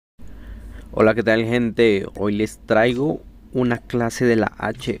Hola, ¿qué tal, gente? Hoy les traigo una clase de la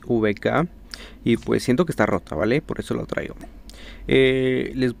HVK y pues siento que está rota, ¿vale? Por eso lo traigo.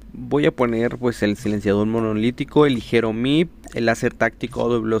 Les voy a poner pues el silenciador monolítico, el ligero MIP, el láser táctico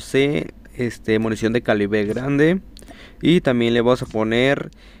AWC, munición de calibre grande, y también le vamos a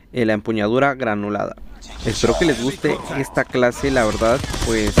poner la empuñadura granulada. Espero que les guste esta clase, la verdad.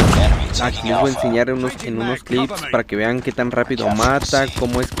 Pues aquí les voy a enseñar en unos clips para que vean qué tan rápido mata,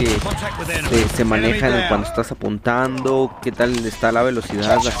 cómo es que se manejan cuando estás apuntando, qué tal está la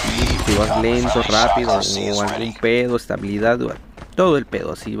velocidad, así, si vas lento, rápido, o algún pedo, estabilidad, todo el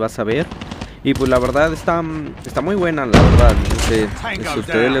pedo, así vas a ver. Y pues la verdad está muy buena, la verdad. No sé si a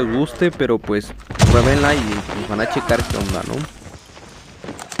ustedes les guste, pero pues pruébenla y pues van a checar qué onda, ¿no?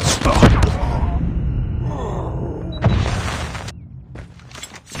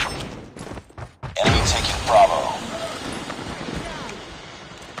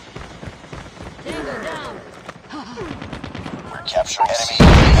 Capture enemy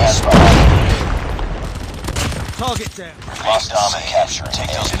has target down. Lost dom and capture.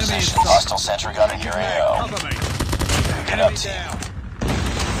 Take those positions. Hostile sentry gun in your AO. Get up, team.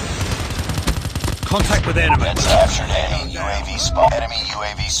 Contact with enemy. Captured enemy UAV spot. Enemy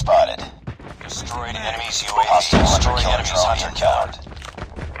UAV spotted. Destroyed enemy's UAV. Hostile destroyed enemy's hunter killed.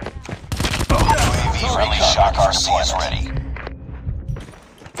 UAV friendly shock RC is ready.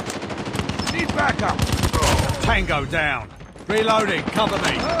 Need backup. Tango down. Reloading, cover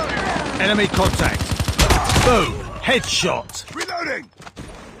me. Enemy contact. Boom. Headshot. Reloading.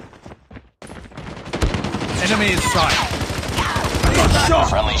 Enemy in sight. Shot.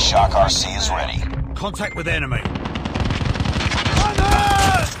 Friendly shock RC is ready. Contact with enemy.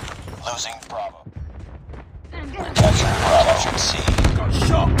 Losing Bravo. Capturing Bravo. Captured C. Got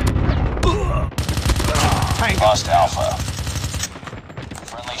shot. Tango. Lost Alpha.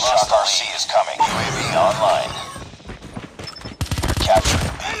 Friendly shock RC is coming. UAV online.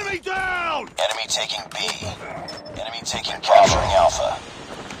 Capturing B. Enemy down! Enemy taking B. Enemy taking capturing Alpha.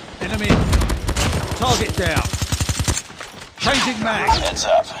 Enemy. Target down. Changing mag. Heads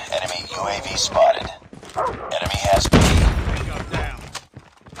up. Enemy UAV spotted. Enemy has B. Down.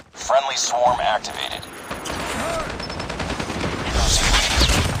 Friendly swarm activated. Losing B.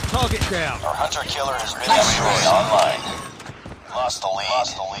 Target down. Our hunter killer has been destroyed online. Lost the lead.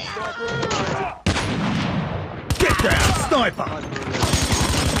 Get down, sniper!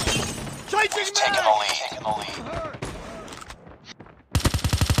 We've taken the lead.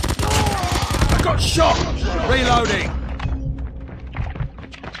 I got shot! Reloading!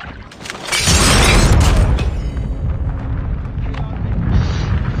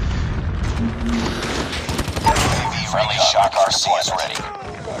 UAV friendly shock RC is ready.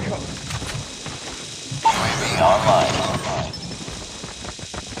 UAV online.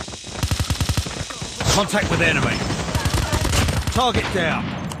 Contact with enemy. Target down.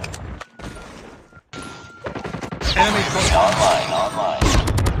 Enemy contact. Online.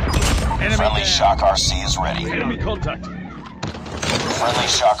 Enemy friendly down. Shock RC is ready. Enemy contact. Friendly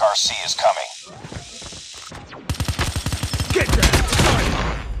shock RC is coming. Get down.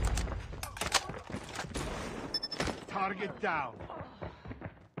 Target down.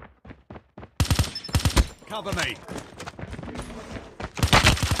 Cover me.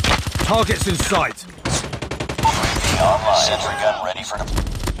 Targets in sight. UAV online. Sentry gun ready for deployment.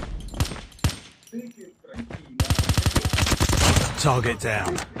 Target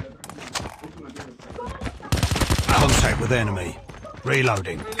down. Contact with enemy.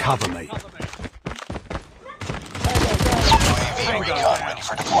 Reloading. Cover me. UAV recon ready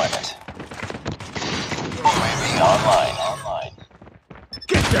for deployment. UAV online.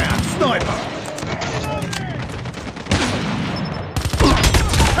 Get down, sniper!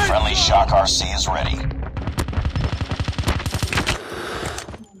 Friendly shock RC is ready.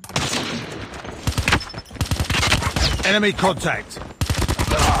 Enemy contact.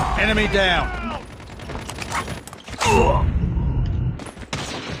 Enemy down.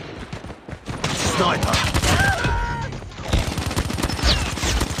 Sniper.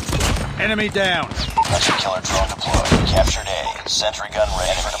 Enemy down. Hunter killer drone deployed. Captured A. Sentry gun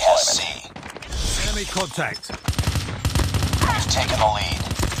ready for deployment. C. Enemy contact. We've taken the lead.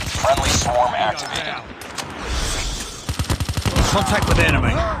 Friendly swarm activated. Contact with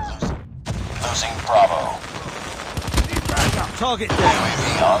enemy. Losing Bravo. Target down.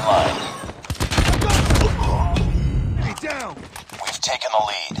 UAV online. Enemy down. We've taken the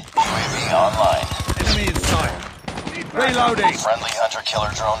lead. UAV online. Enemy in sight. Reloading. Friendly hunter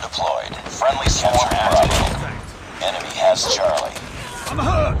killer drone deployed. Friendly swarm activated. Enemy has Charlie. I'm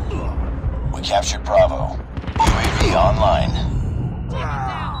hurt. We captured Bravo. UAV online.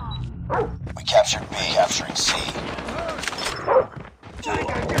 We captured B. Capturing C.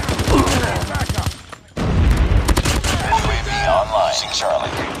 UAV online. Losing Charlie.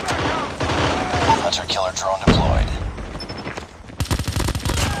 Hunter-killer drone deployed.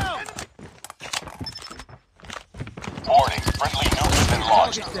 Warning. Friendly nuke has been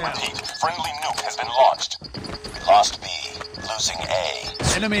launched. Repeat. Friendly nuke has been launched. Lost B. Losing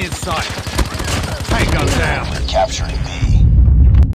A. Enemy in sight. Tango down. Capturing B.